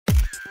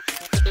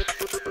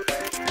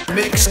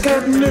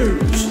Mixcatcom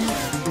News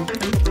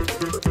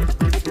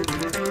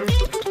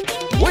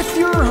with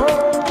your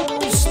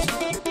host,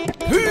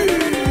 Pete.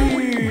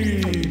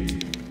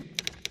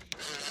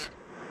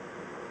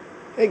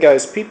 Hey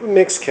guys, Pete with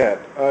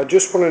Mixcat.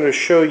 Just wanted to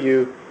show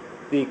you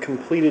the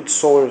completed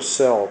solar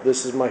cell.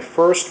 This is my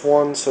first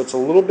one, so it's a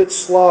little bit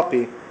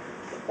sloppy.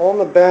 On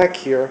the back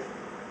here,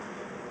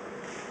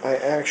 I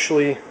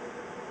actually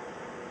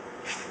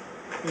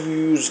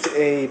used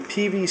a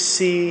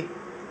PVC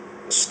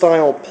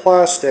style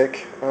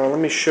plastic. Let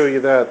me show you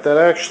that. That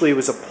actually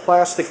was a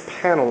plastic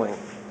paneling.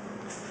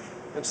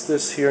 It's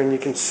this here, and you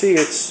can see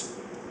it's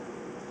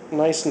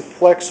nice and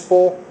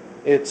flexible.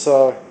 It's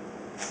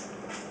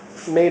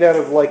made out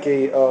of like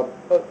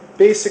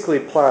basically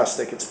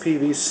plastic. It's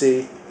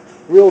PVC,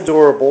 real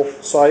durable.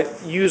 So I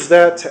use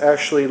that to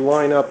actually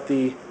line up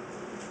the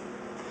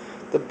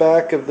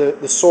back of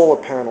the solar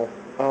panel.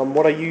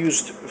 What I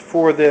used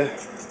for the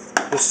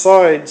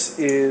sides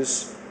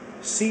is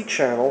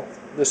C-channel.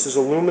 This is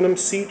aluminum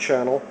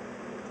C-channel,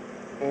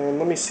 and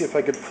let me see if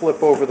I could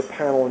flip over the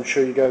panel and show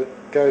you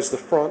guys the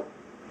front.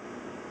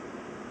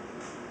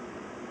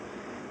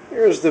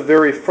 Here's the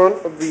very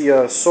front of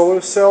the solar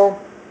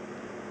cell.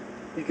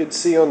 You can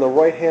see on the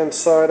right hand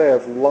side I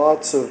have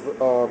lots of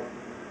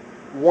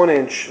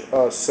 1-inch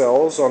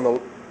cells. On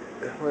the,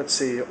 let's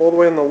see, all the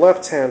way on the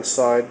left hand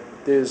side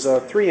there's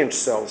 3-inch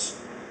cells.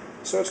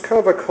 So it's kind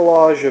of a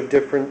collage of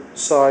different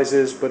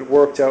sizes, but it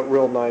worked out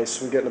real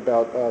nice. I'm getting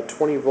about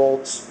 20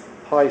 volts,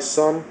 high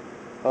sun.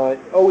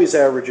 Always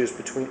averages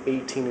between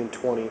 18 and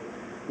 20.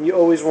 And you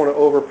always want to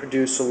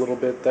overproduce a little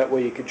bit, that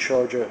way you could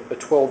charge a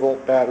 12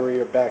 volt battery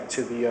or back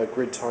to the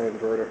grid tie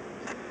inverter.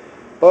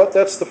 But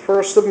that's the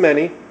first of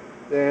many,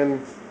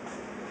 and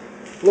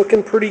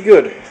looking pretty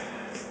good.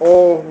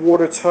 All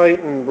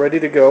watertight and ready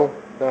to go.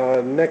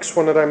 Next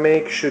one that I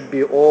make should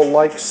be all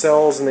like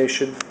cells, and they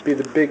should be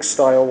the big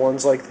style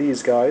ones like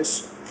these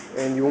guys,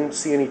 and you won't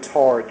see any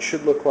tar. It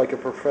should look like a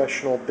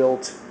professional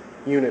built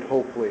unit,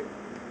 hopefully.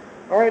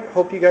 Alright,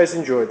 hope you guys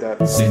enjoyed that.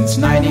 Since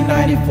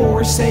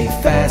 1994, safe,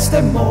 fast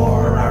and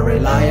more, our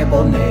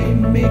reliable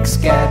name,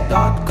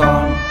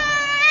 Mixcatcom.